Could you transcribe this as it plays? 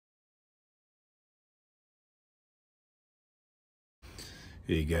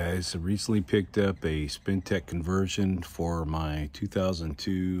Hey guys, I recently picked up a SpynTec conversion for my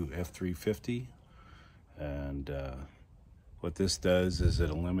 2002 F350, and what this does is it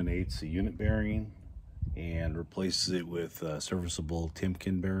eliminates the unit bearing and replaces it with serviceable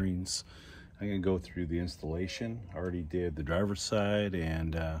Timken bearings. I'm going to go through the installation. I already did the driver's side,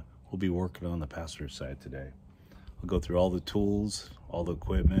 and we'll be working on the passenger side today. I'll go through all the tools, all the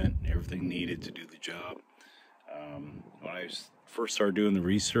equipment, everything needed to do the job. When I first started doing the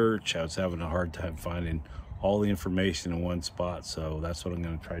research, I was having a hard time finding all the information in one spot, so that's what I'm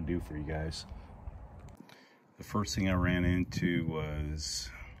going to try to do for you guys. The first thing I ran into was,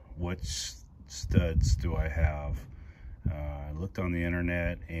 which studs do I have? I looked on the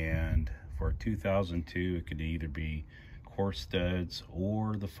internet, and for 2002 it could either be coarse studs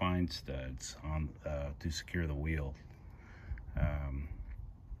or the fine studs on to secure the wheel.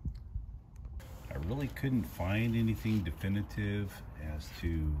 I really couldn't find anything definitive as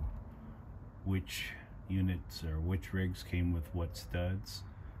to which units or which rigs came with what studs.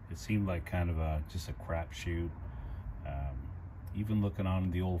 It seemed like kind of just a crapshoot. Even looking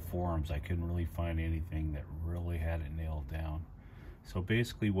on the old forums, I couldn't really find anything that really had it nailed down. So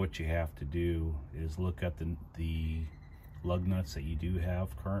basically what you have to do is look at the lug nuts that you do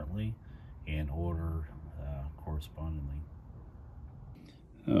have currently and order correspondingly.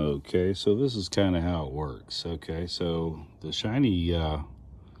 Okay, so this is kind of how it works. Okay, so the shiny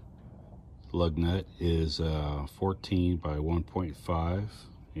lug nut is 14 by 1.5,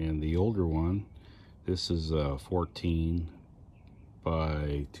 and the older one, this is 14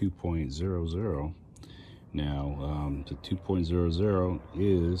 by 2.00. Now, the 2.00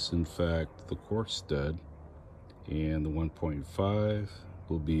 is in fact the coarse stud, and the 1.5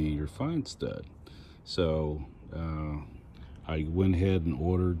 will be your fine stud. So I went ahead and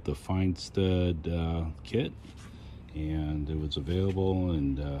ordered the fine stud kit, and it was available,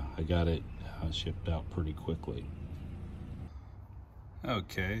 and I got it shipped out pretty quickly.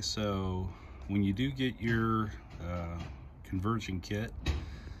 Okay, so when you do get your conversion kit,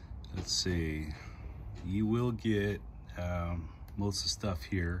 let's see, you will get most of the stuff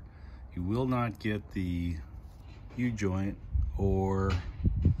here. You will not get the U-joint or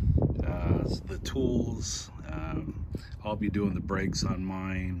the tools. I'll be doing the brakes on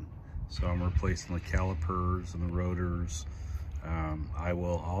mine, so I'm replacing the calipers and the rotors. I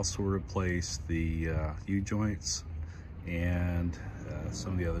will also replace the U-joints and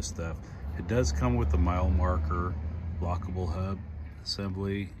some of the other stuff. It does come with the mile marker lockable hub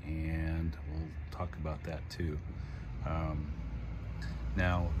assembly, and we'll talk about that too.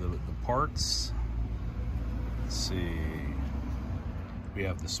 Now the parts, let's see, we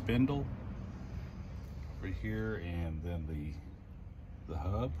have the spindle right here, and then the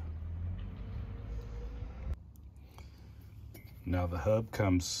hub. Now the hub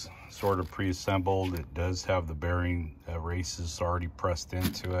comes sort of pre-assembled. It does have the bearing races already pressed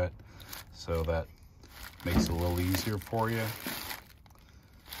into it, so that makes it a little easier for you.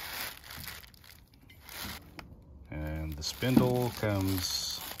 And the spindle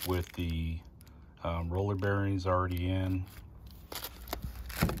comes with the roller bearings already in.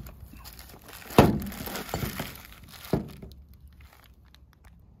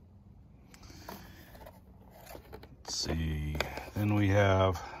 See, then we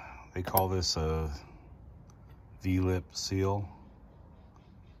have, they call this a V-lip seal.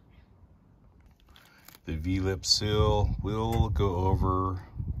 The V-lip seal will go over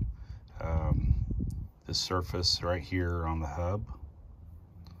the surface right here on the hub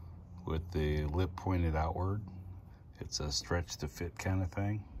with the lip pointed outward. It's a stretch to fit kind of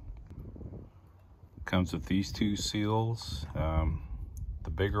thing. Comes with these two seals.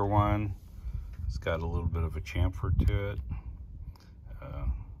 The bigger one, it's got a little bit of a chamfer to it.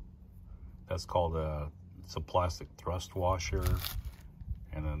 That's called it's a plastic thrust washer.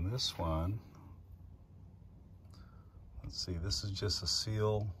 And then this one, let's see, this is just a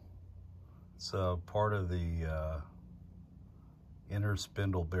seal. It's a part of the inner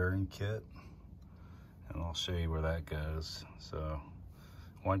spindle bearing kit, and I'll show you where that goes. So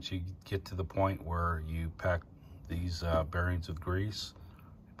once you get to the point where you pack these bearings with grease,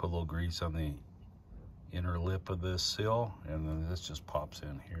 put a little grease on the inner lip of this seal, and then this just pops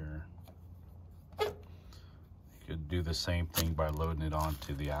in here. You could do the same thing by loading it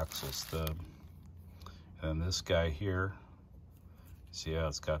onto the axle stub. And this guy here, see how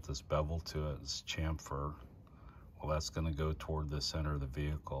it's got this bevel to it, it's chamfer. Well, that's going to go toward the center of the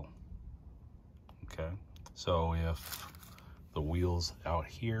vehicle. Okay, so if the wheel's out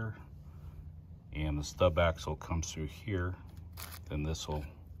here and the stub axle comes through here, then this will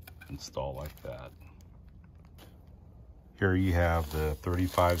install like that. Here you have the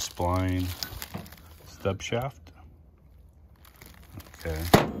 35 spline stub shaft. Okay.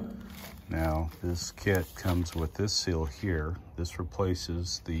 Now this kit comes with this seal here. This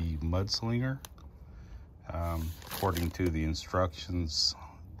replaces the mudslinger. According to the instructions,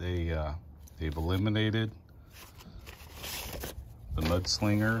 they've eliminated the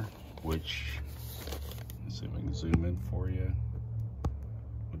mudslinger, which, let's see if I can zoom in for you,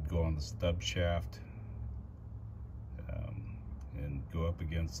 would go on the stub shaft and go up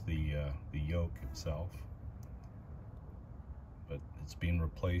against the yoke itself. But it's being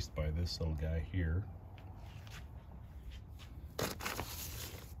replaced by this little guy here. And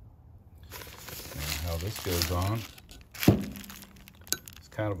how this goes on, it's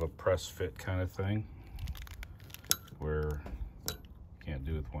kind of a press fit kind of thing, where you can't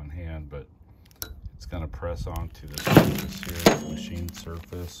do it with one hand, but it's going to press onto the surface here, the machine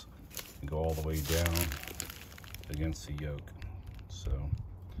surface, and go all the way down against the yoke. So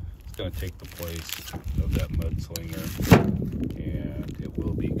it's going to take the place of that mudslinger, and it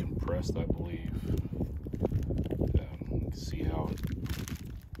will be compressed, I believe. You can see how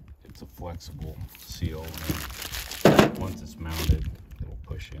it's a flexible seal, and once it's mounted, it'll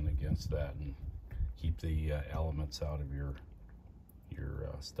push in against that and keep the elements out of your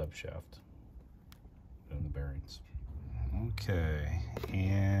stub shaft and the bearings. Okay,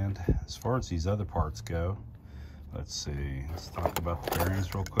 and as far as these other parts go, let's see, let's talk about the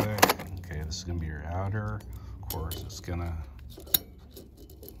bearings real quick. Okay, this is gonna be your outer. Of course, it's gonna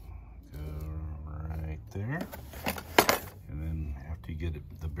go right there. And then after you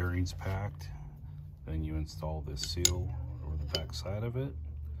get the bearings packed, then you install this seal over the back side of it.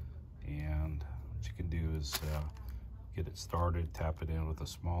 And what you can do is get it started, tap it in with a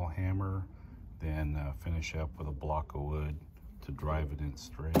small hammer, then finish up with a block of wood to drive it in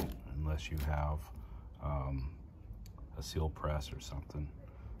straight, unless you have a seal press or something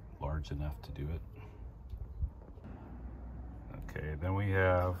large enough to do it. Okay, then we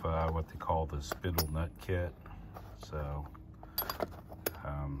have what they call the spindle nut kit. So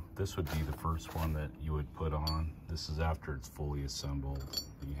this would be the first one that you would put on. This is after it's fully assembled.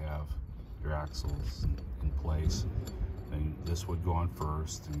 You have your axles in place, and this would go on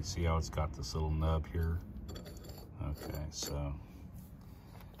first, and you see how it's got this little nub here. Okay, so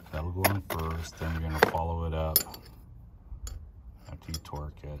that'll go on first, then you're going to follow it up after you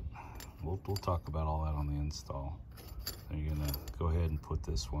torque it. We'll talk about all that on the install. Then you're going to go ahead and put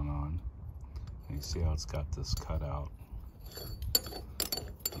this one on, and you see how it's got this cutout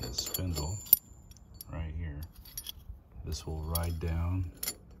and the spindle right here. This will ride down,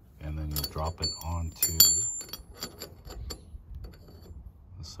 and then you'll drop it onto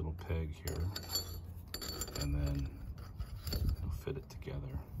this little peg here, and then you'll fit it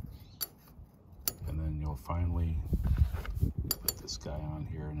together. And then you'll finally put this guy on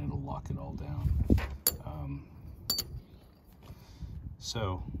here, and it'll lock it all down.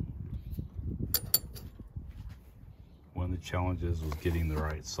 So one of the challenges was getting the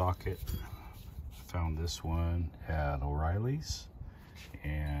right socket. I found this one at O'Reilly's,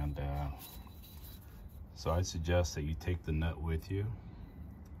 and so I suggest that you take the nut with you,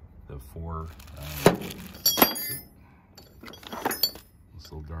 the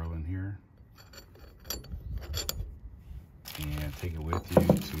this little darling here, and take it with you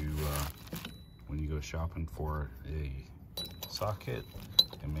to when you go shopping for a socket,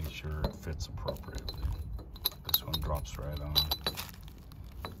 and make sure it fits appropriately. This one drops right on.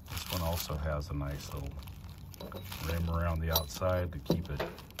 This one also has a nice little rim around the outside to keep it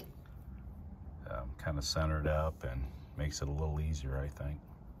kind of centered up, and makes it a little easier, I think,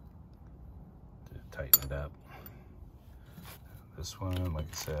 to tighten it up. This one, like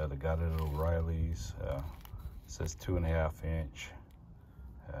I said, I got it at O'Reilly's. It says 2.5 inch.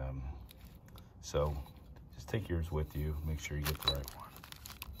 So just take yours with you. Make sure you get the right one.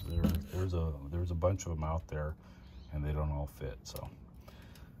 There's a bunch of them out there, and they don't all fit. So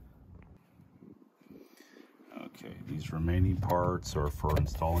okay, these remaining parts are for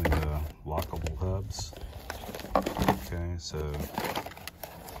installing the lockable hubs. Okay, so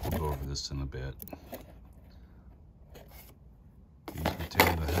we'll go over this in a bit. These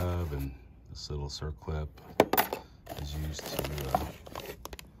retain the hub, and this little circlip is used to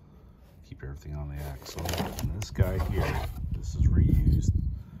keep everything on the axle. And this guy here, this is reused.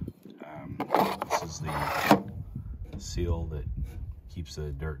 This is the seal that keeps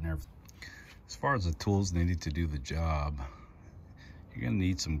the dirt and everything. As far as the tools needed to do the job, you're going to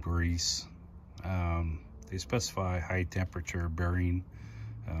need some grease. They specify high temperature bearing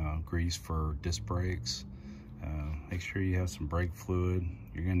grease for disc brakes. Make sure you have some brake fluid.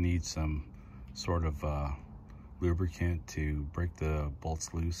 You're going to need some sort of lubricant to break the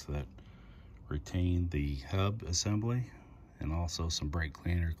bolts loose that retain the hub assembly, and also some brake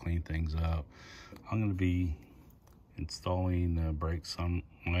cleaner, clean things up. I'm going to be installing brakes on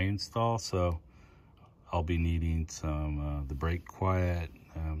my install, so I'll be needing some the brake quiet,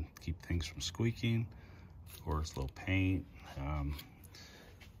 keep things from squeaking, of course, a little paint.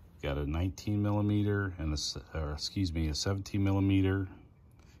 Got a 19 millimeter and a 17 millimeter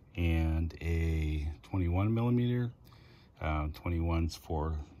and a 21 millimeter. 21's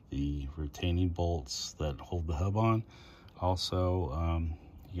for the retaining bolts that hold the hub on. Also,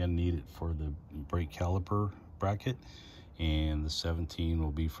 you're gonna need it for the brake caliper bracket, and the 17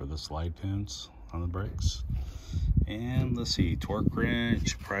 will be for the slide pins on the brakes. And let's see, torque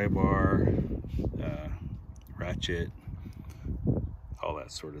wrench, pry bar, ratchet, all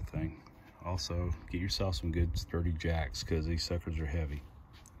that sort of thing. Also, get yourself some good sturdy jacks, because these suckers are heavy.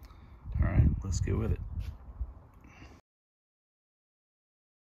 All right, let's get with it.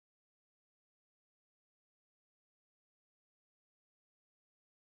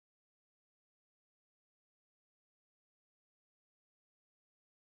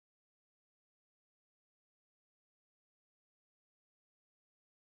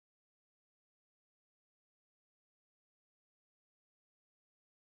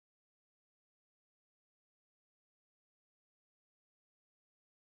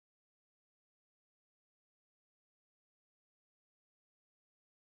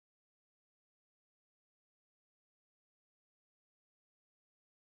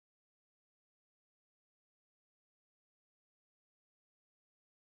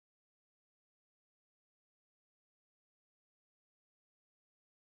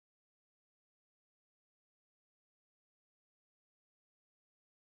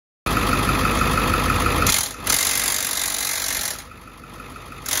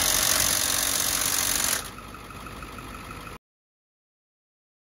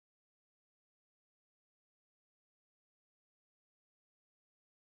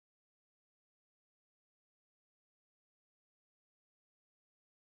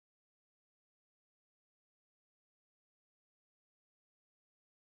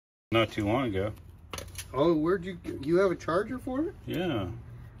 Not too long ago. Oh, where'd you have a charger for it? Yeah.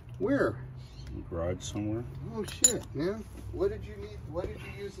 Where? In the garage somewhere. Oh shit, man. What did you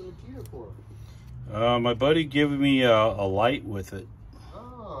use the material for? My buddy gave me a light with it.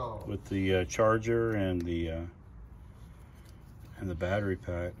 Oh. With the charger and the battery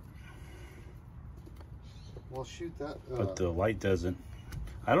pack. Well, shoot that. But the light doesn't.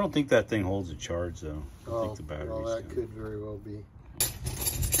 I don't think that thing holds a charge though. I think the battery's well, that could very well be.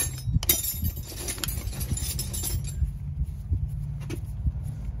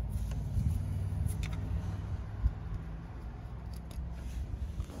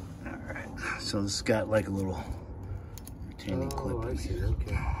 So this has got like a little retaining clip in here.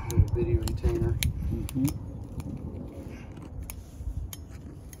 Okay, little bitty retainer.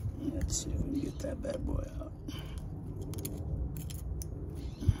 Let's see if we can get that bad boy out.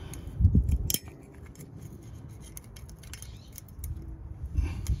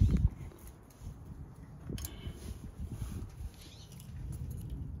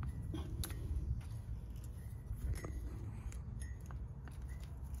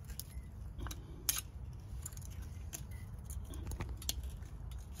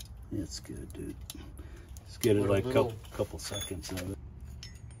 It's good, dude. Let's get it like a couple seconds of it.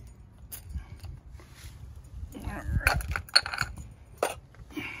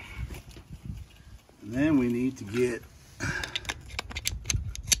 And then we need to get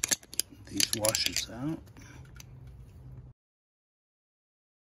these washers out.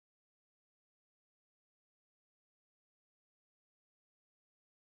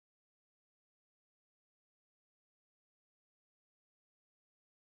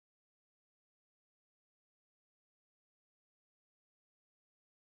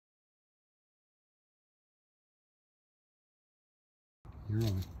 You're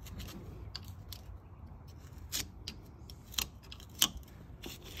on.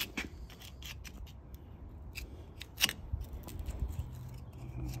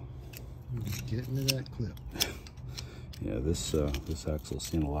 Just get into that clip. Yeah, this axle's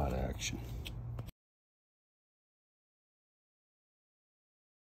seen a lot of action.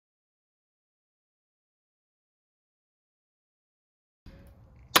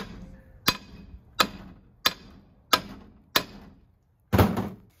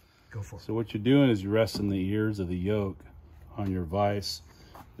 Go for it. So what you're doing is you're resting the ears of the yoke on your vise.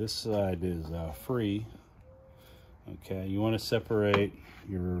 This side is free. Okay, you want to separate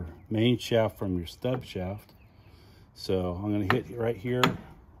your main shaft from your stub shaft. So I'm going to hit right here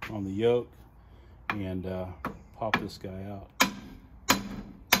on the yoke and pop this guy out.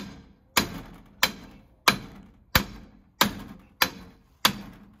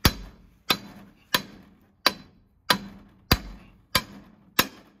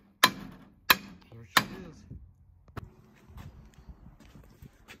 There she is.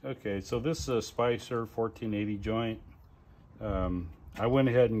 Okay, so this is a Spicer 1480 joint. I went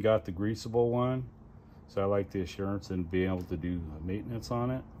ahead and got the greasable one, so I like the assurance and being able to do maintenance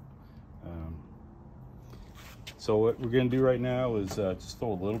on it. So what we're going to do right now is just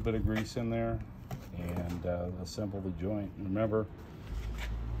throw a little bit of grease in there and assemble the joint. Remember,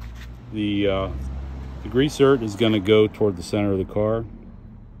 the grease zert is going to go toward the center of the car,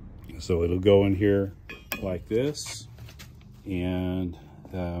 so it'll go in here like this and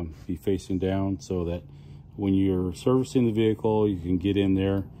be facing down, so that when you're servicing the vehicle, you can get in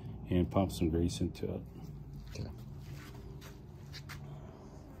there and pump some grease into it. Okay.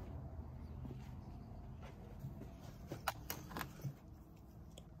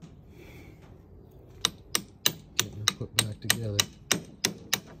 Get her put back together.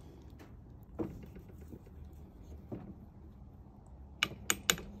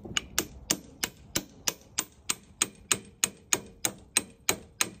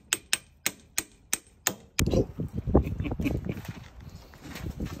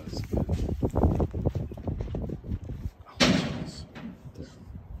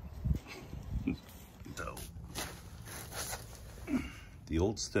 The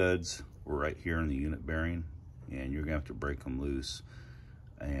old studs were right here in the unit bearing, and you're gonna have to break them loose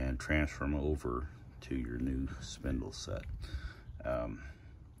and transfer them over to your new spindle set.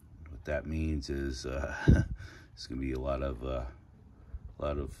 What that means is it's gonna be a lot of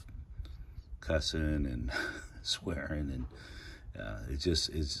cussing and swearing, and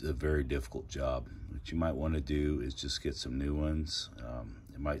it's a very difficult job. What you might want to do is just get some new ones.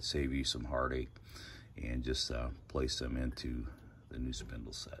 It might save you some heartache, and just place them into the new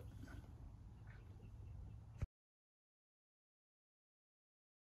spindle set.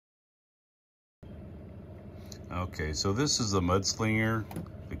 Okay, so this is the Mudslinger.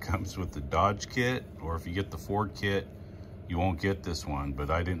 It comes with the Dodge kit, or if you get the Ford kit, you won't get this one,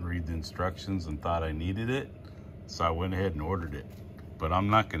 but I didn't read the instructions and thought I needed it, so I went ahead and ordered it, but I'm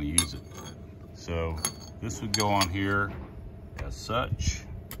not going to use it. So this would go on here as such,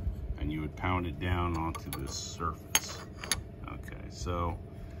 and you would pound it down onto this surface. Okay, so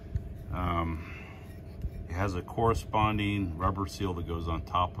it has a corresponding rubber seal that goes on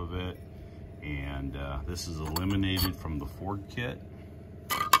top of it, and this is eliminated from the Ford kit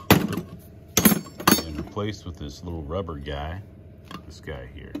and replaced with this little rubber guy, this guy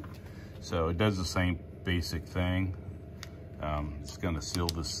here. So it does the same basic thing. It's going to seal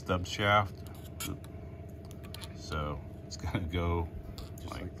this stub shaft, so it's going to go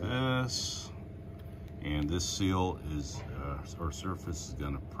like this, and this seal is or surface is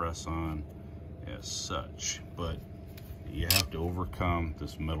going to press on as such, but you have to overcome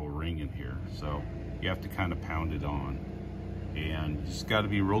this metal ring in here, so you have to kind of pound it on, and you just got to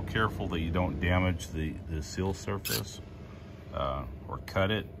be real careful that you don't damage the seal surface or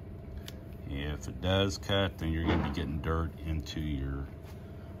cut it. If it does cut, then you're going to be getting dirt into your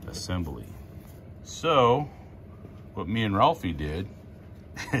assembly. So what me and Ralphie did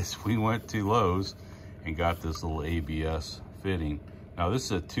is we went to Lowe's and got this little ABS fitting. Now this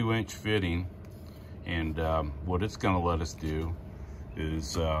is a 2-inch fitting, and what it's going to let us do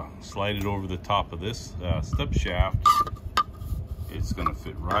is slide it over the top of this stub shaft. It's going to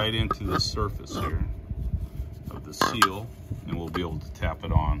fit right into the surface here of the seal, and we'll be able to tap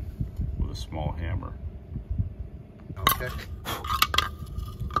it on with a small hammer. Okay.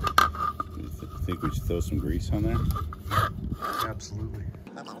 You think we should throw some grease on there? Absolutely.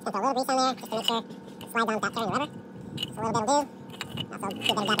 Okay, let's put a little grease on there just to make sure it slides on without tearing the rubber. Just a little bit will do. Also, do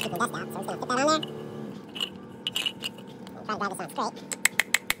a bit of job to keep the dust out. So we're just going to put that on there. And try to drive this on straight.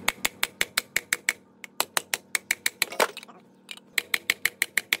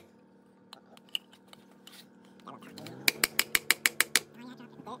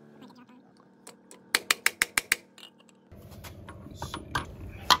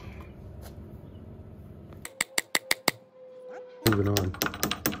 Moving on.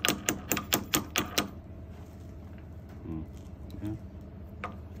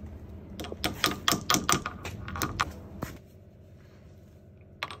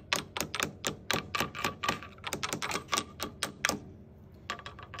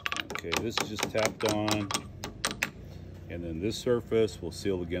 Okay, this is just tapped on, and then this surface will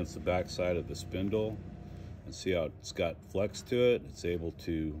seal against the back side of the spindle, and see how it's got flex to it. It's able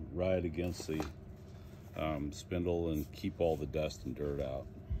to ride against the spindle and keep all the dust and dirt out.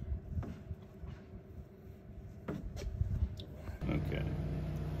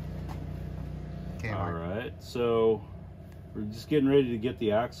 right, so we're just getting ready to get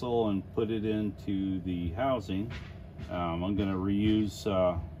the axle and put it into the housing. I'm going to reuse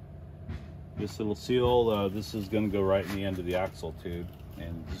this little seal. This is going to go right in the end of the axle tube,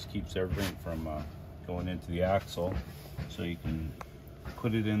 and just keeps everything from going into the axle. So you can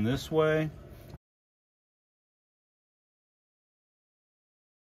put it in this way.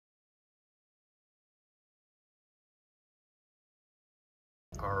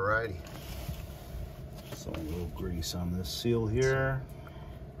 Alrighty. So a little grease on this seal here.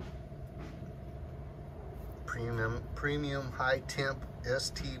 Premium high temp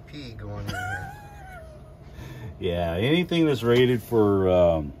STP going in here. Yeah, anything that's rated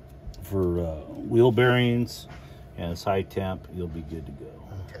for wheel bearings and it's high temp, you'll be good to go.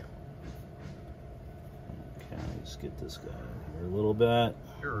 Okay. Okay, let's get this guy in here a little bit.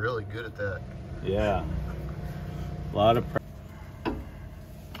 You're really good at that. Yeah, a lot of pressure.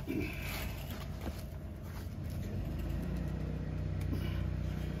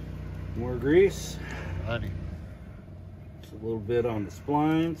 More grease. Buddy. Just a little bit on the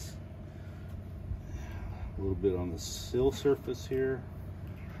splines. A little bit on the seal surface here.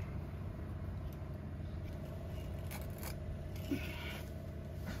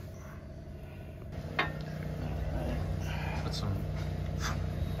 Put some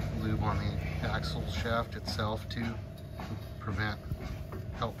lube on the axle shaft itself to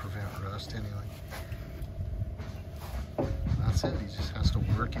help prevent rust anyway. That's it, he just has to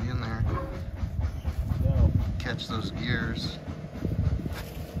work it in there. Catch those gears,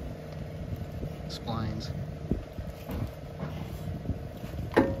 splines.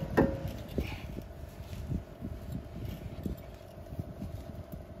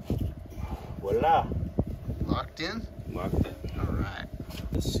 Voila! Locked in? Locked in. All right.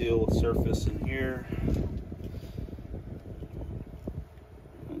 The seal surface in here.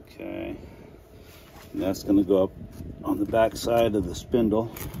 Okay. And that's going to go up on the back side of the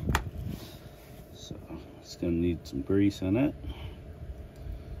spindle. So it's going to need some grease in it.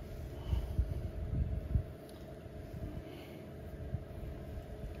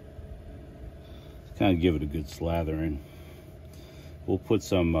 Kind of give it a good slathering. We'll put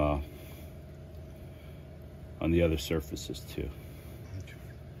some on the other surfaces too.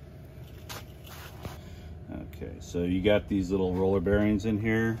 Okay, so you got these little roller bearings in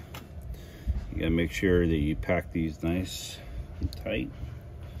here. You gotta make sure that you pack these nice and tight.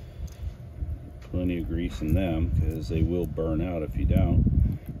 Plenty of grease in them because they will burn out if you don't.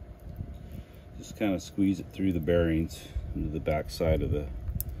 Just kind of squeeze it through the bearings into the back side of the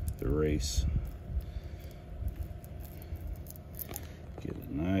race. Get it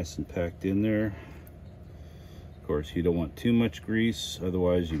nice and packed in there. Of course, you don't want too much grease,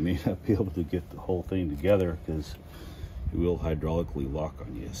 otherwise you may not be able to get the whole thing together because it will hydraulically lock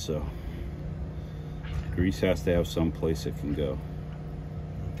on you. So grease has to have some place it can go.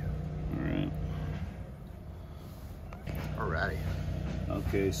 Okay. All Alrighty. right.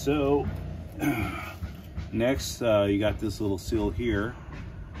 Okay, so next you got this little seal here.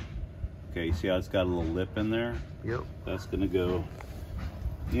 Okay, you see how it's got a little lip in there? Yep. That's gonna go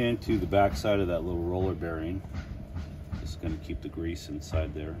into the back side of that little roller bearing. It's gonna keep the grease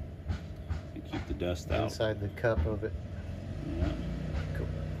inside there and keep the dust out. Inside the cup of it. Yeah. Cool.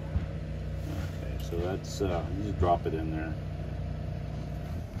 Okay, so that's you just drop it in there.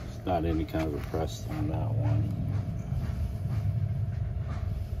 It's not any kind of a press on that one.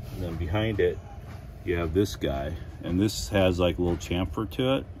 And then behind it, you have this guy, and this has like a little chamfer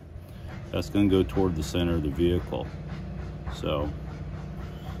to it. That's going to go toward the center of the vehicle. So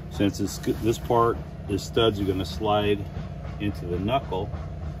since it's this part, the studs are going to slide into the knuckle,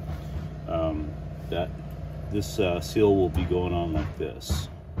 this seal will be going on like this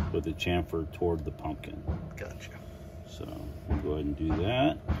with the chamfer toward the pumpkin. Gotcha. So we'll go ahead and do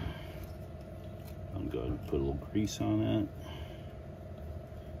that. I'm going to put a little grease on it.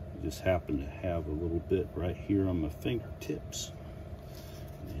 I just happen to have a little bit right here on my fingertips.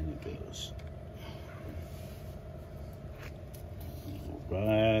 And it goes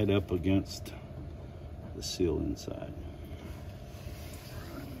right up against the seal inside.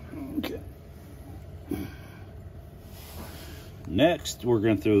 Okay. Next, we're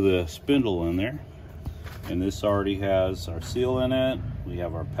going to throw the spindle in there. And this already has our seal in it. We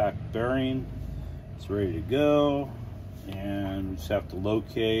have our packed bearing. It's ready to go. And we just have to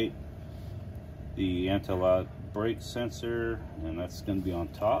locate the anti-lock brake sensor, and that's going to be on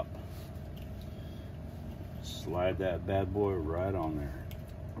top. Slide that bad boy right on there.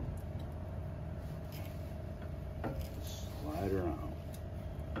 Slide her on.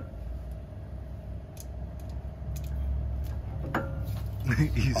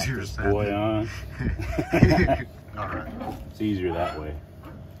 Easier this said boy than- on. Alright. It's easier that way.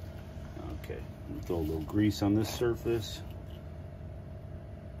 Okay, throw a little grease on this surface.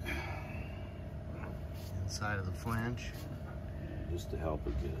 Inside of the flange. And just to help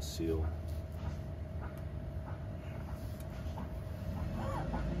it get a seal.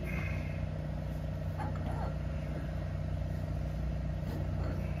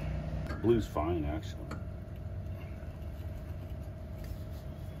 Blue's fine, actually.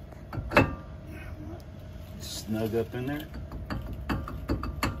 Snug up in there.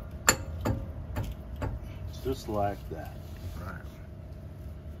 Just like that. Right.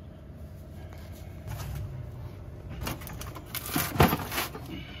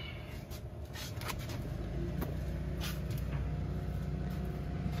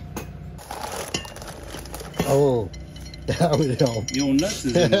 Oh, that would help. You know, nuts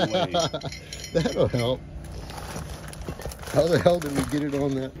is in the way. That'll help. How the hell did we get it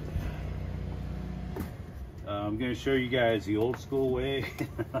on that? I'm going to show you guys the old school way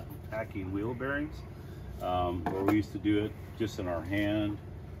of packing wheel bearings, where we used to do it just in our hand,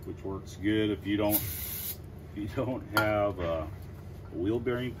 which works good if you don't have a wheel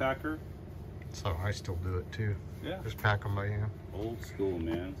bearing packer. So I still do it too. Yeah, Just pack them by hand. old school,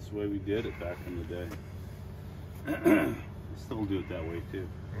 man. That's the way we did it back in the day. Still do it that way too.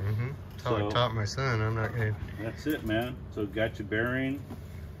 Mm-hmm. That's how I So- taught my son. I'm not gonna. That's it, man. So got your bearing.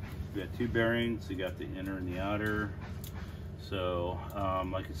 You got two bearings. You got the inner and the outer. So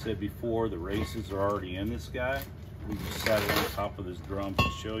like I said before, the races are already in this guy. We just sat it on top of this drum to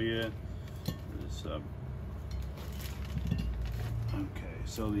show you. This, okay,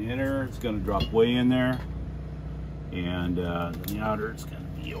 so the inner is going to drop way in there, and the outer is going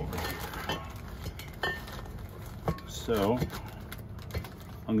to be over here. So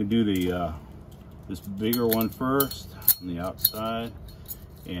I'm going to do the this bigger one first on the outside,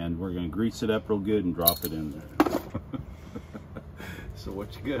 and we're going to grease it up real good and drop it in there. So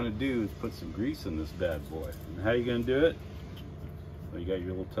what you're going to do is put some grease in this bad boy. And how are you going to do it? Well, you got your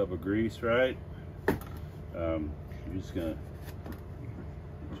little tub of grease, right? You're just going to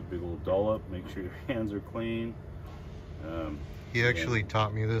get your big old dollop, make sure your hands are clean. He actually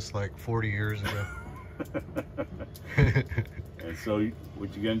taught me this like 40 years ago. And so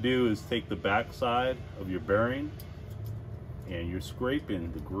what you're going to do is take the back side of your bearing, and you're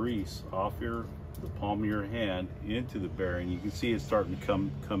scraping the grease off the palm of your hand into the bearing. You can see it's starting to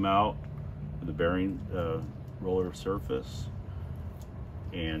come out of the bearing roller surface,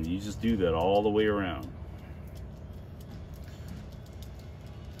 and you just do that all the way around.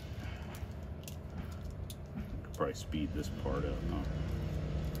 Could probably speed this part up,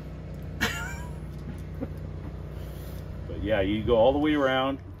 huh? But yeah, you go all the way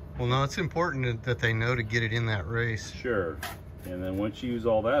around. Well, no, it's important that they know to get it in that race. Sure. And then once you use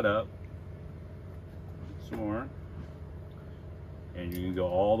all that up, some more, and you can go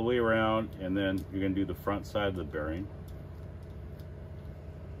all the way around, and then you're going to do the front side of the bearing.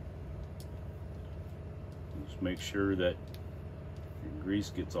 Just make sure that your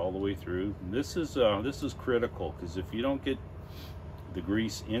grease gets all the way through. And this is critical, because if you don't get the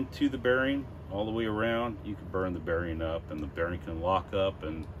grease into the bearing all the way around, you can burn the bearing up, and the bearing can lock up,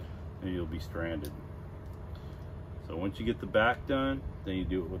 and then you'll be stranded. So once you get the back done, then you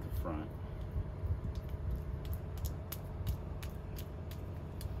do it with the front.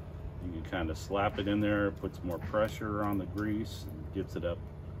 You can kind of slap it in there, it puts more pressure on the grease, and gets it up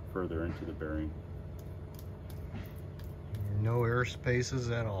further into the bearing. No air spaces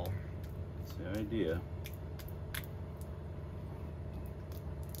at all. That's the idea.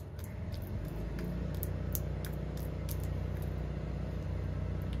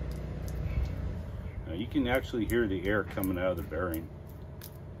 Now you can actually hear the air coming out of the bearing.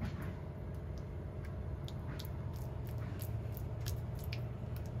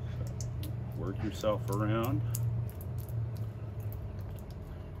 Work yourself around,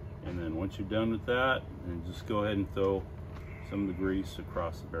 and then once you're done with that, then just go ahead and throw some of the grease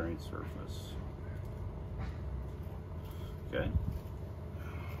across the bearing surface. Okay,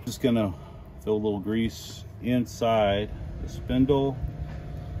 just gonna throw a little grease inside the spindle,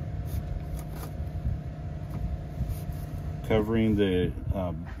 covering the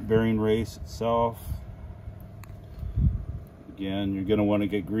bearing race itself. Again, you're going to want to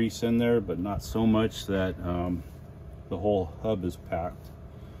get grease in there, but not so much that the whole hub is packed.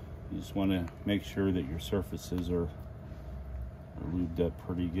 You just want to make sure that your surfaces are lubed up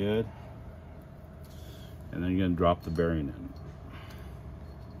pretty good. And then you're going to drop the bearing in.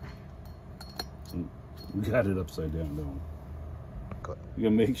 So we got it upside down, don't we? Good. You're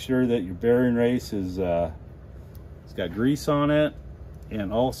going to make sure that your bearing race is it's got grease on it,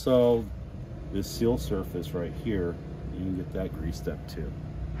 And also this seal surface right here, you can get that greased up too.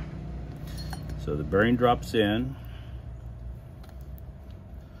 So the bearing drops in,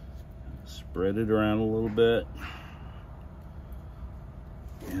 spread it around a little bit,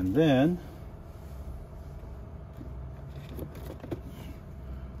 and then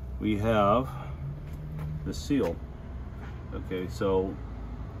we have the seal. Okay, so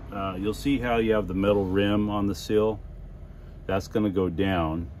you'll see how you have the metal rim on the seal. That's going to go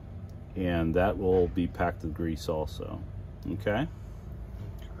down, and that will be packed with grease also. Okay.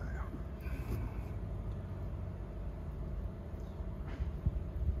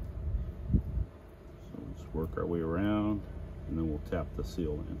 So let's work our way around, and then we'll tap the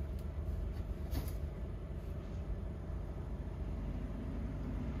seal in.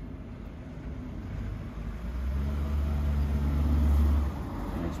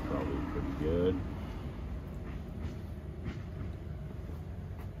 That's probably pretty good.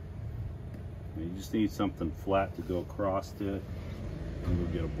 You just need something flat to go across it. I'm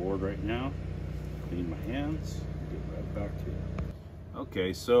gonna get a board right now, clean my hands, get right back to it.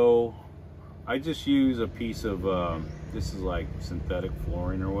 Okay, so I just use a piece of, this is like synthetic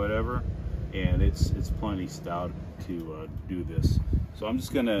flooring or whatever, and it's plenty stout to do this. So I'm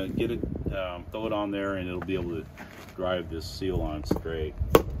just gonna get it, throw it on there, and it'll be able to drive this seal on straight,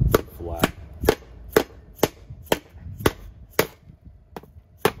 flat.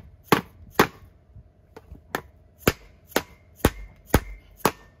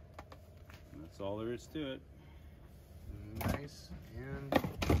 That's all there is to it. Nice and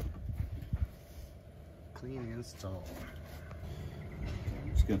clean install.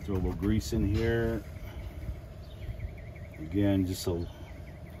 I'm just gonna throw a little grease in here. Again, just a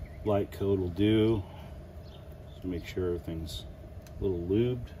light coat will do. Just to make sure everything's a little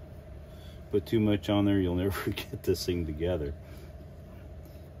lubed. Put too much on there, you'll never get this thing together.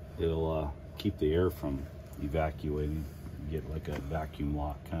 It'll keep the air from evacuating. You get like a vacuum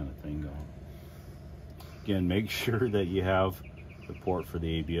lock kind of thing going. Again, make sure that you have the port for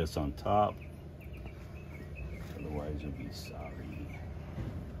the ABS on top. Otherwise, you'll be sorry.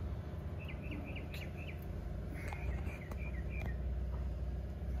 Okay.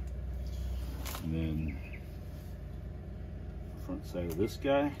 And then front side of this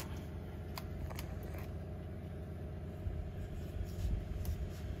guy.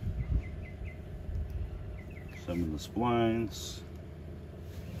 Some of the splines.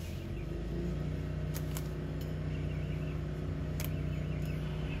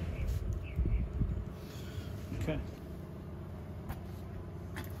 Okay.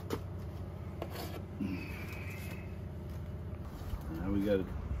 Now we got to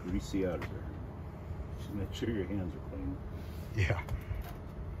greasy out of there. Just make sure your hands are clean. Yeah.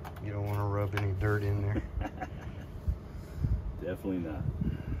 You don't want to rub any dirt in there. Definitely not.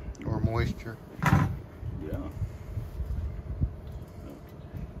 Or moisture. Yeah.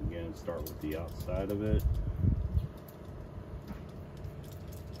 Okay. Again, start with the outside of it.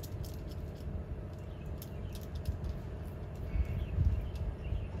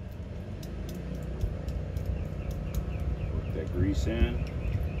 Work that grease in.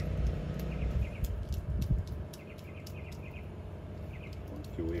 Work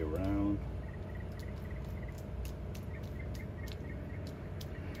your way around.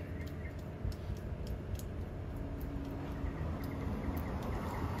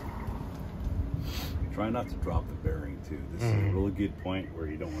 Try not to drop the bearing too. This is a really good point where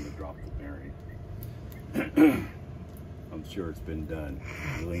you don't want to drop the bearing. I'm sure it's been done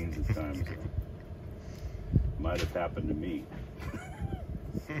millions of times. Might have happened to me.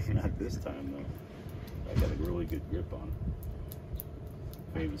 Not this time though. I got a really good grip on it.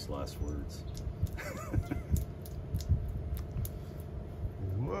 Famous last words.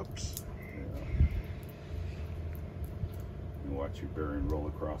 Whoops. Yeah. And watch your bearing roll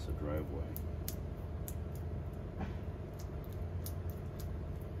across the driveway.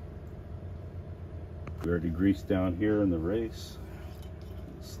 We already greased down here in the race.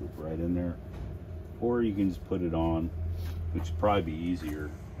 Slip right in there. Or you can just put it on, which would probably be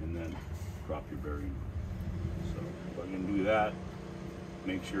easier, and then drop your bearing. So if I'm gonna do that,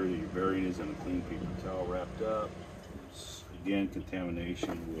 make sure that your bearing is in a clean paper towel wrapped up. Again,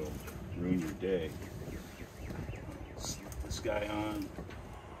 contamination will ruin your day. Slip this guy on.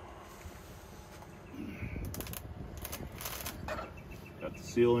 Got the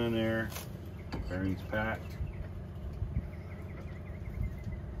seal in there. Bearing's packed.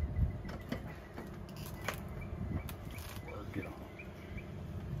 Work it on.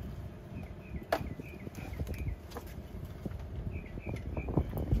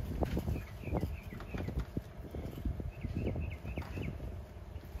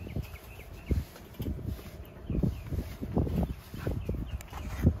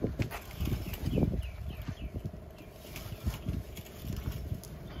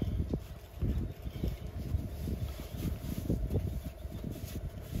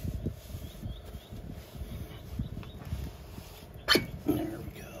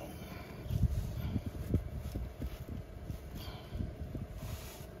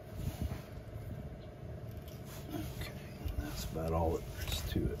 about all there is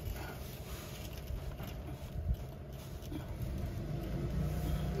to it.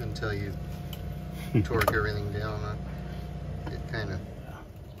 Until you torque everything down, it kind of...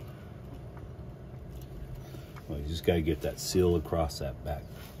 Well, you just got to get that seal across that back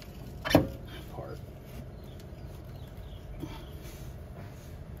part.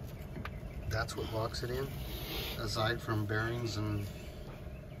 That's what locks it in, aside from bearings and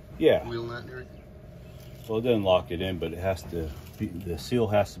wheel nut and everything? Well, it doesn't lock it in, but it has to be, the seal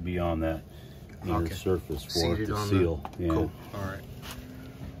has to be on that inner surface for it to seal. Cool. All right.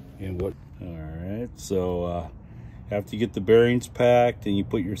 And what? All right. So after you get the bearings packed and you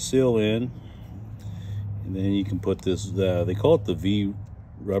put your seal in, and then you can put this. They call it the V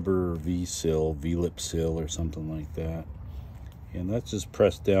rubber V seal, V lip seal, or something like that. And that's just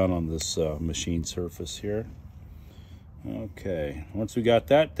pressed down on this machine surface here. Okay. Once we got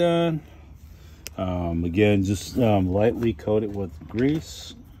that done, again, just lightly coat it with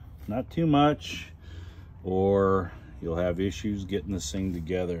grease, not too much, or you'll have issues getting this thing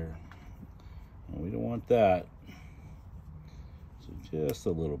together. We don't want that. So just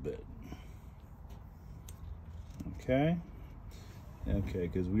a little bit. Okay. Okay,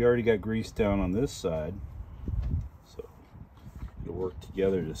 because we already got grease down on this side, so it'll work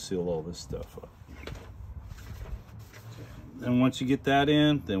together to seal all this stuff up. Okay. And once you get that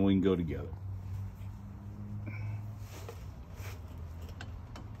in, then we can go together.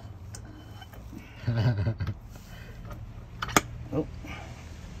 Oh.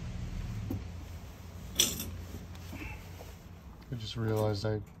 I just realized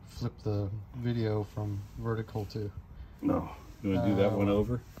I flipped the video from vertical to... No. You want to do that one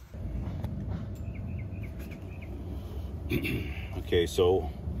over? Okay, so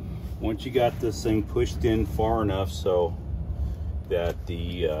once you got this thing pushed in far enough so that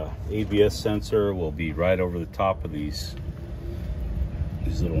the ABS sensor will be right over the top of these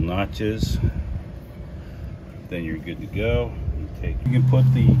little notches, then you're good to go. You can put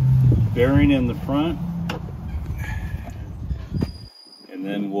the bearing in the front, and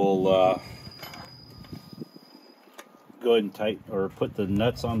then we'll go ahead and tighten or put the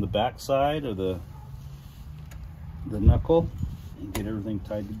nuts on the back side of the knuckle and get everything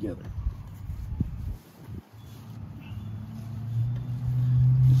tied together.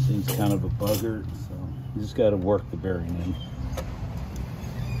 This thing's kind of a bugger, so you just got to work the bearing in.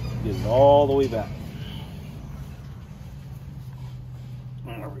 Get it all the way back.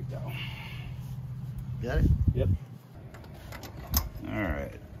 There we go. Got it? Yep. All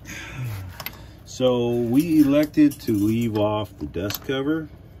right. So we elected to leave off the dust cover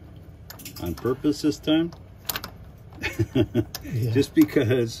on purpose this time. Just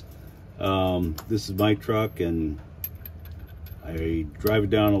because this is my truck and I drive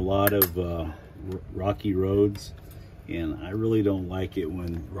down a lot of rocky roads, and I really don't like it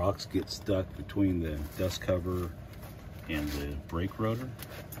when rocks get stuck between the dust cover and the brake rotor.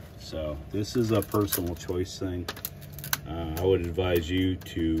 So this is a personal choice thing. I would advise you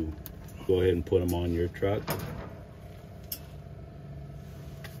to go ahead and put them on your truck.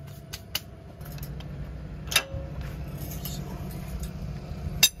 So,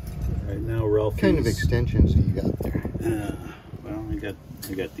 right now, Ralph. What kind of extensions do you got there? Well, I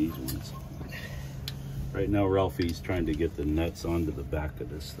got these ones. Right now, Ralphie's trying to get the nuts onto the back of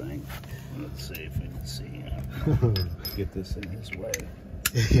this thing. Let's see if I can see. Get this in his way.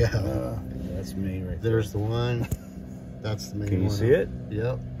 Yeah. That's me right there. There's the one. That's the main one. Can you see it?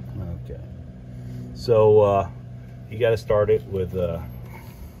 Yep. Okay. So you got to start it with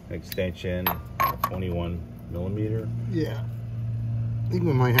extension 21 millimeter. Yeah. I think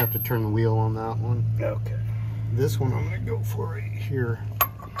we might have to turn the wheel on that one. Okay. This one I'm going to go for right here.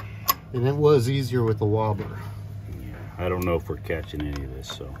 And it was easier with the wobbler. Yeah, I don't know if we're catching any of this,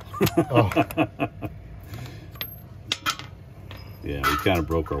 so. Oh. Yeah, we kind of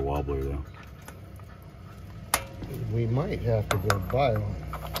broke our wobbler though. We might have to go buy one.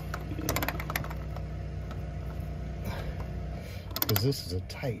 Yeah. Because this is a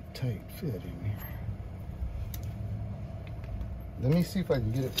tight fit in here. Let me see if I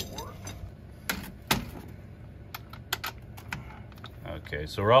can get it to work. Okay,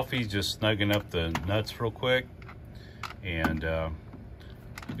 so Ralphie's just snugging up the nuts real quick, and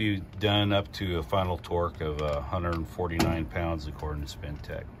be done up to a final torque of 149 pounds according to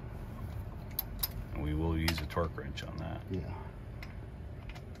SpynTec. And we will use a torque wrench on that. Yeah.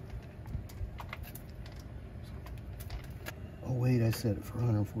 Oh wait, I set it for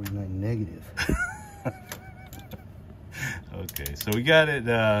 149 negative. Okay, so we got it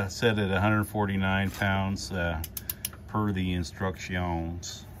set at 149 pounds per the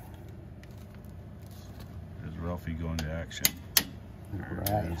instructions. There's Ralphie going to action. There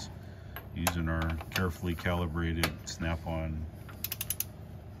Right. it is. Using our carefully calibrated snap-on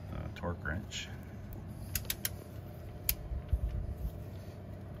torque wrench.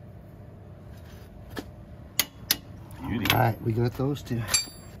 Beauty. All right, we got those two.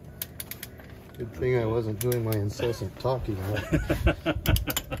 Good thing I wasn't doing my incessant talking. Here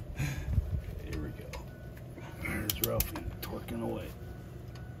we go. There's Ralphie torquing away.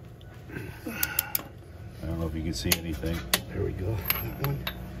 I don't know if you can see anything. There we go. That one.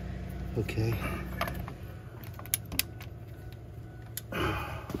 Okay.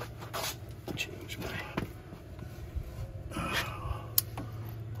 Change my.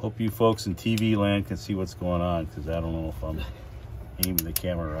 Hope you folks in TV land can see what's going on, because I don't know if I'm aiming the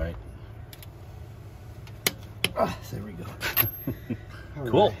camera right. Ah, there we go.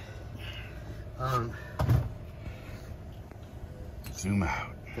 Cool. Right. Zoom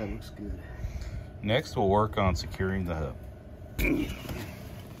out. That looks good. Next, we'll work on securing the hub.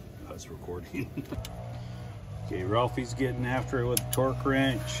 That's recording. Okay, Ralphie's getting after it with the torque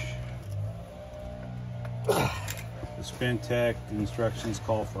wrench. The SpynTec instructions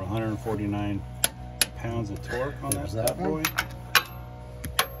call for 149 pounds of torque on that bad boy.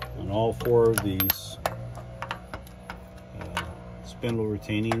 On all four of these spindle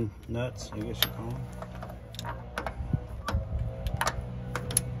retaining nuts, I guess you call them.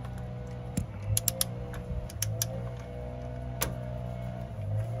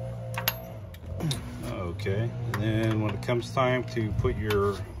 Okay, and then when it comes time to put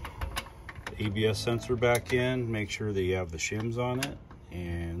your ABS sensor back in, make sure that you have the shims on it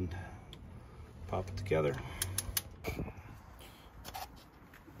and pop it together.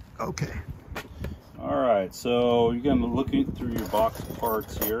 Okay. All right, so you're gonna look through your box of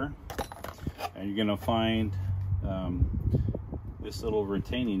parts here, and you're gonna find this little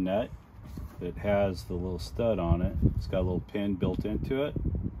retaining nut that has the little stud on it. It's got a little pin built into it.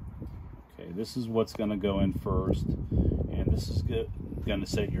 Okay, this is what's gonna go in first, and this is gonna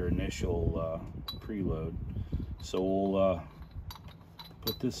set your initial preload. So we'll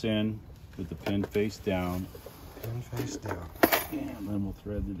put this in with the pin face down. Pin face down. And then we'll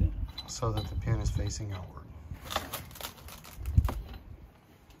thread it in. So that the pin is facing outward.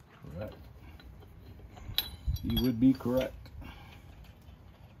 Correct. You would be correct.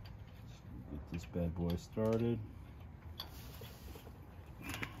 Get this bad boy started.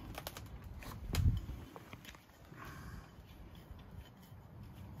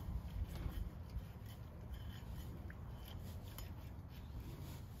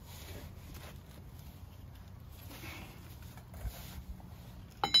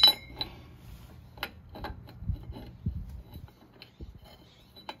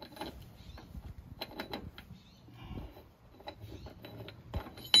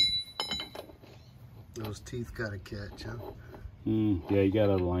 Those teeth gotta catch, huh? Yeah, you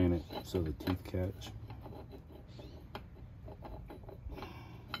gotta align it so the teeth catch.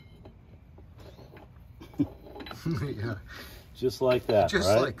 Yeah. Just like that, Just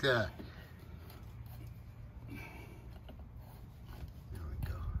right? like that. There we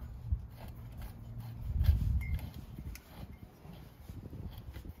go.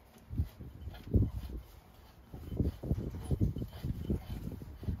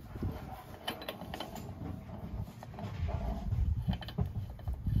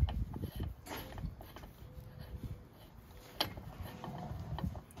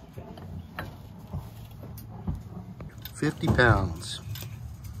 £50.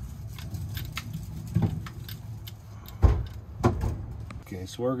 Okay,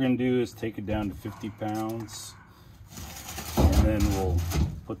 so what we're gonna do is take it down to 50 pounds, and then we'll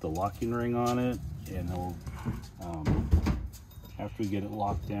put the locking ring on it, and then we'll, after we get it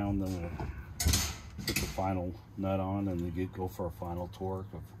locked down, then we'll put the final nut on, and then go for a final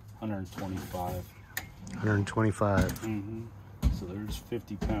torque of 125. 125. So there's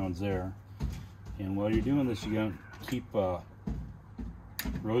 50 pounds there. And while you're doing this, you're gonna keep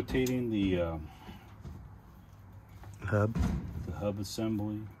rotating the Hub. hub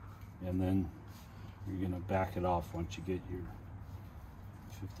assembly, and then you're gonna back it off once you get your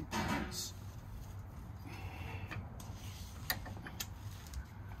 50 pounds.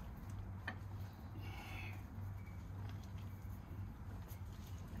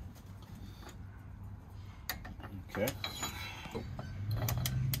 Okay.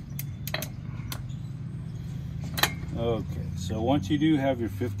 Okay, so once you do have your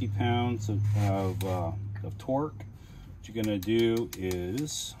 50 pounds of torque, what you're gonna do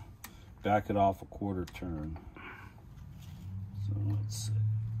is back it off a quarter turn. So let's see.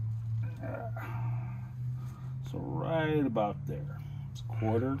 So right about there, it's a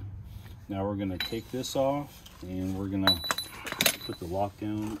quarter. Now we're gonna take this off and we're gonna put the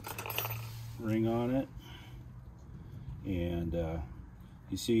lockdown ring on it. And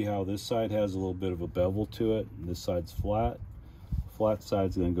you see how this side has a little bit of a bevel to it, and this side's flat. Flat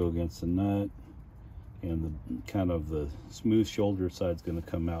side's gonna go against the nut, and the kind of the smooth shoulder side's gonna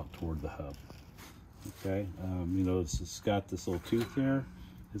come out toward the hub. Okay, you know, it's got this little tooth here.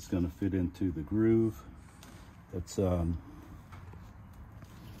 It's gonna fit into the groove that's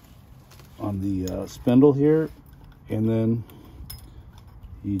on the spindle here, and then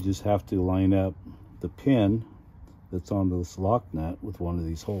you just have to line up the pin that's on this lock nut with one of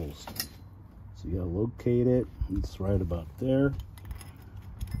these holes. So you gotta locate it. It's right about there.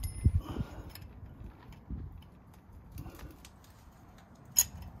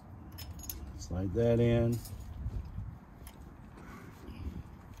 Slide that in.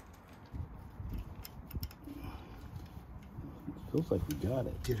 Feels like we got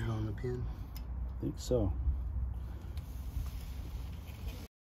it. Get it on the pin. I think so.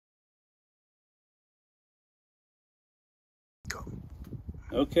 Go.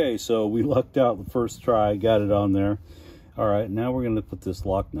 Okay, so we lucked out the first try, got it on there. All right, now we're gonna put this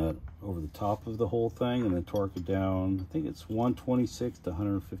lock nut over the top of the whole thing and then torque it down. I think it's 126 to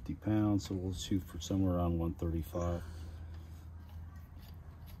 150 pounds, so we'll shoot for somewhere around 135.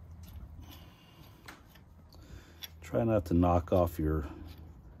 Try not to knock off your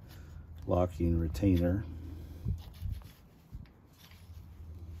locking retainer.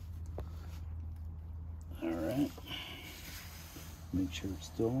 All right, make sure it's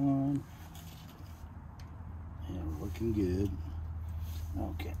still on. And we're looking good.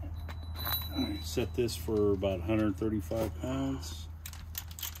 Okay, all right, set this for about 135 pounds.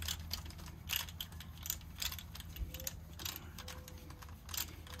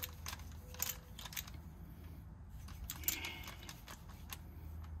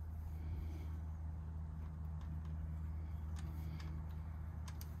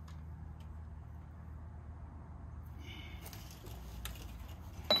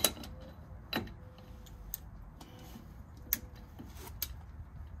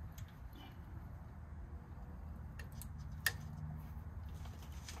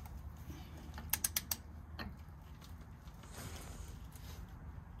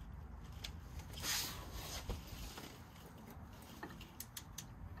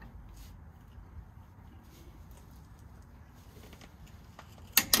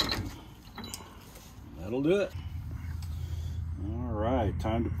 That'll do it. All right,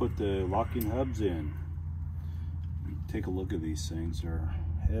 time to put the locking hubs in. Take a look at these things. They're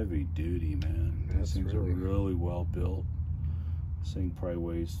heavy duty, man. These things are really well built. This thing probably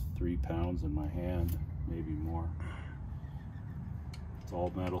weighs 3 pounds in my hand, maybe more. It's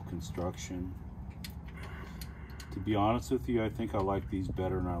all metal construction. To be honest with you, I think I like these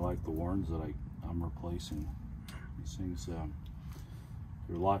better than I like the ones that I'm replacing. These things,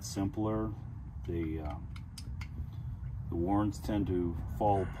 they're a lot simpler. The warns tend to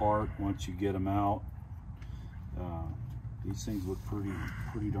fall apart once you get them out. These things look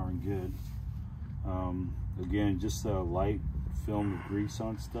pretty darn good. Again, just a light film of grease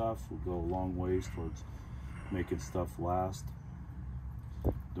on stuff will go a long ways towards making stuff last.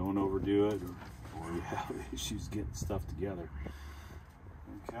 Don't overdo it, or you have issues getting stuff together.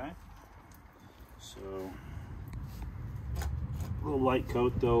 Okay, so a little light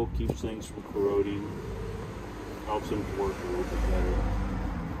coat though keeps things from corroding, helps them to work a little bit better.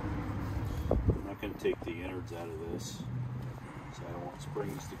 I'm not going to take the innards out of this, so I don't want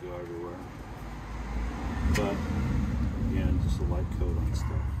springs to go everywhere. But again, just a light coat on stuff.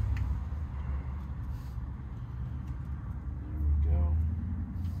 There we go.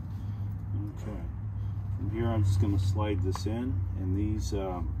 Okay. From here, I'm just going to slide this in, and these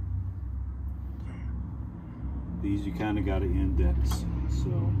you kind of got to index,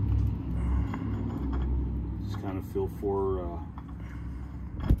 so just kind of feel for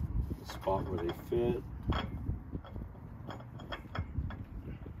the spot where they fit.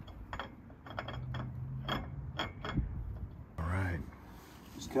 All right.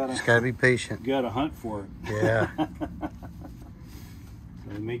 Just gotta be patient. You gotta hunt for it. Yeah.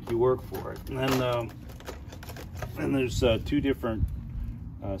 They make you work for it. And then there's 2 different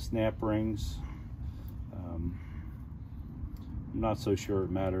snap rings. I'm not so sure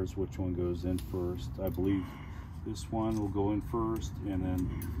it matters which one goes in first. I believe this one will go in first, and then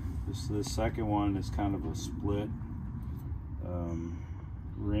this second one is kind of a split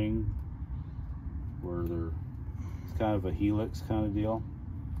ring, where it's kind of a helix kind of deal,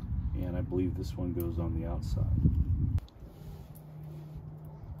 and I believe this one goes on the outside.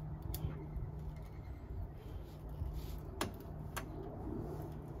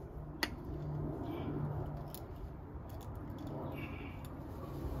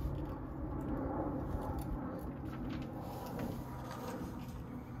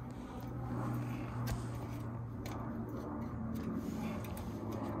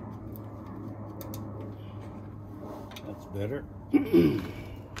 That's better.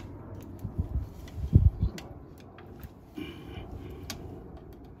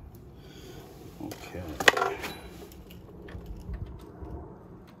 Okay.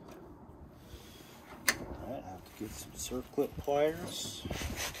 I have to get some circlip pliers.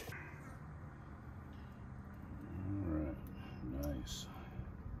 All right, nice.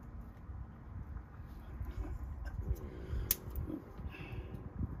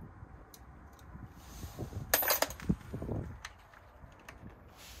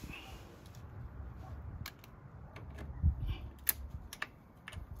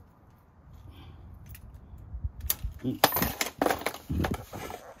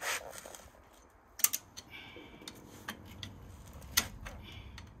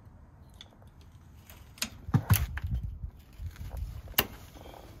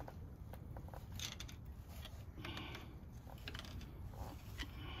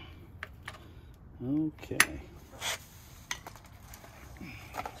 Okay.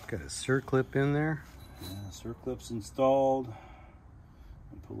 It's got a circlip in there. Yeah, circlips installed.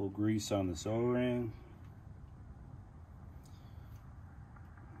 And put a little grease on this O-ring.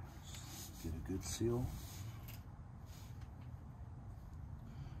 Get a good seal.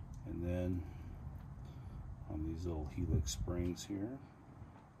 And then on these little helix springs here.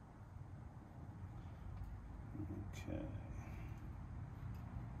 Okay.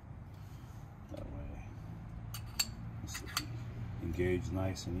 That way this will engage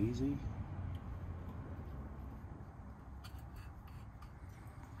nice and easy.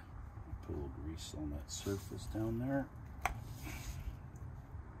 Put a little grease on that surface down there.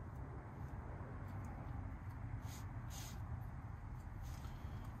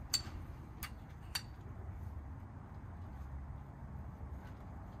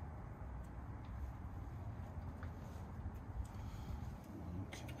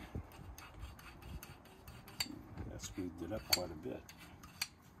 Smoothed it up quite a bit.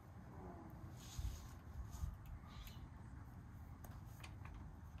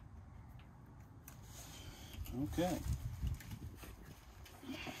 Okay.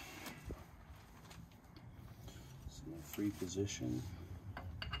 So my free position.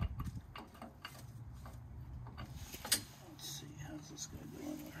 Let's see, how's this guy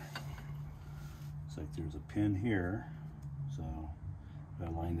doing there? Looks like there's a pin here, so I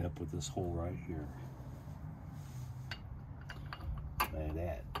lined up with this hole right here. Like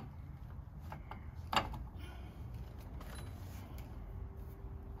that.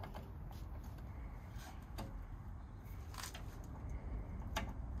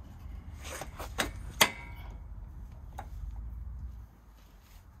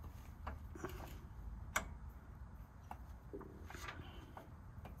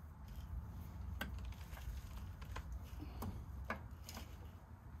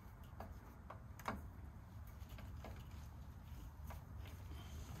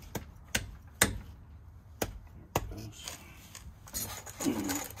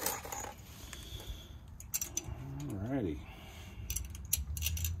 Alrighty.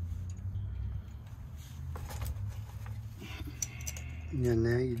 And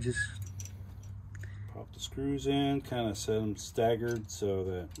now you just Pop the screws in, kind of set them staggered so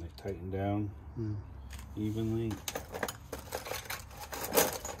that they tighten down evenly.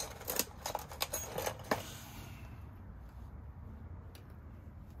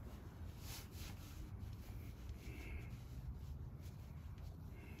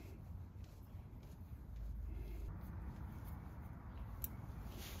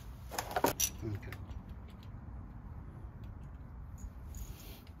 okay.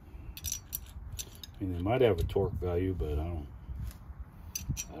 I mean, they might have a torque value, but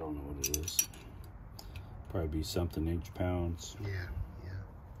I don't know what it is. Probably be something inch-pounds. Yeah, yeah.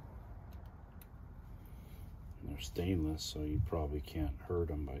 And they're stainless, so you probably can't hurt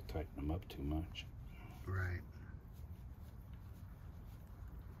them by tightening them up too much. Right.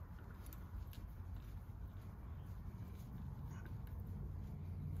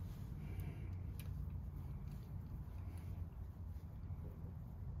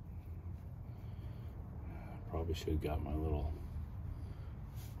 Probably should have got my little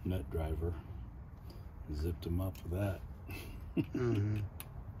nut driver and zipped them up with that. Mm-hmm.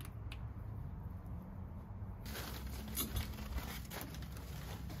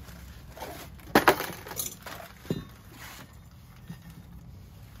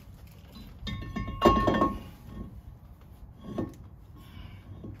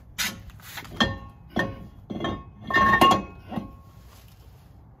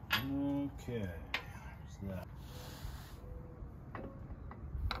 Okay, there's that.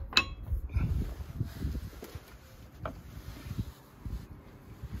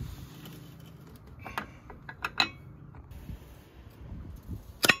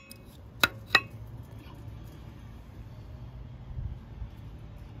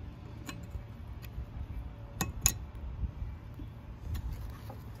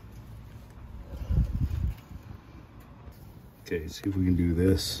 Okay, see if we can do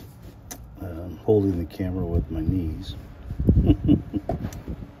this. I'm holding the camera with my knees.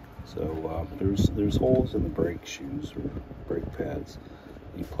 So there's holes in the brake shoes or brake pads.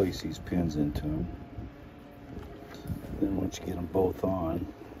 You place these pins into them. Then once you get them both on,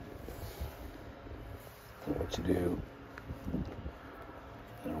 then what you do,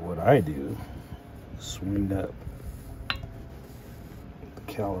 or what I do, is swing up the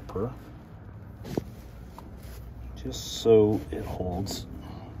caliper just so it holds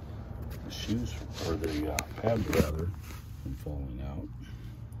the shoes, or the pads rather, from falling out.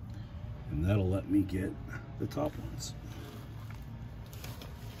 And that'll let me get the top ones.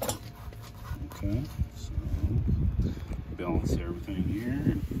 Okay, so balance everything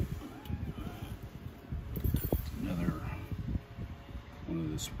here. Another one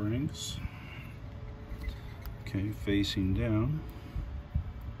of the springs. Okay, facing down.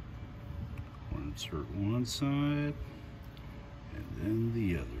 We'll insert one side and then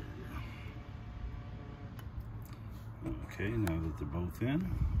the other. Okay, now that they're both in,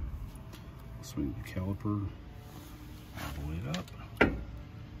 swing the caliper all the way up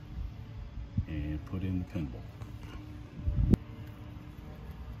and put in the pin bolt.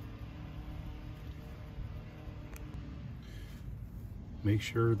 Make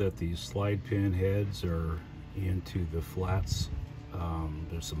sure that these slide pin heads are into the flats.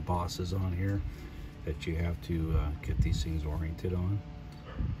 There's some bosses on here that you have to get these things oriented on,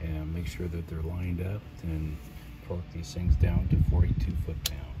 and make sure that they're lined up, and torque these things down to 42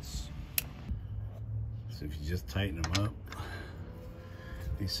 foot-pounds. So if you just tighten them up,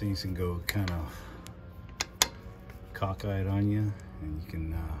 these things can go kind of cockeyed on you, and you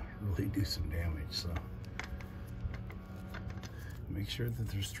can really do some damage. So make sure that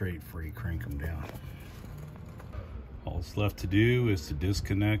they're straight before you crank them down. All that's left to do is to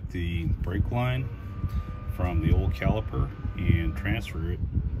disconnect the brake line from the old caliper and transfer it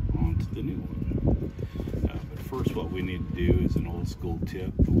onto the new one. But first, what we need to do is an old school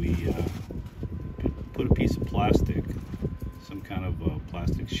tip. We put a piece of plastic, some kind of a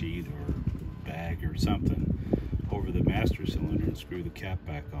plastic sheet or bag or something, over the master cylinder and screw the cap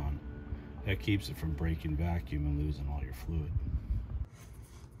back on. That keeps it from breaking vacuum and losing all your fluid.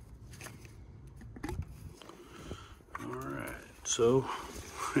 Alright, so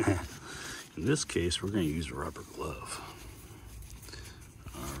in this case we're going to use a rubber glove.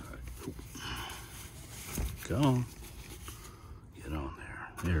 Alright, go on. Get on there.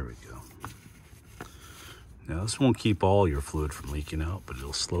 There we go. Now this won't keep all your fluid from leaking out, but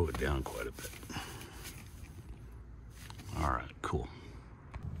it'll slow it down quite a bit. Alright, cool.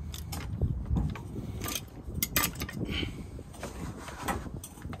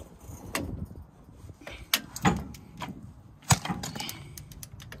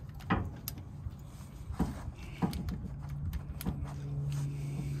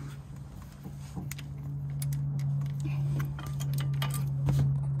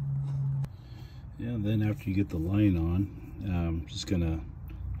 And then after you get the line on,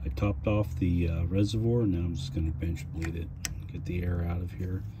 I topped off the reservoir. Now I'm just gonna bench bleed it, get the air out of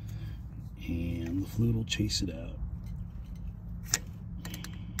here, and the fluid will chase it out.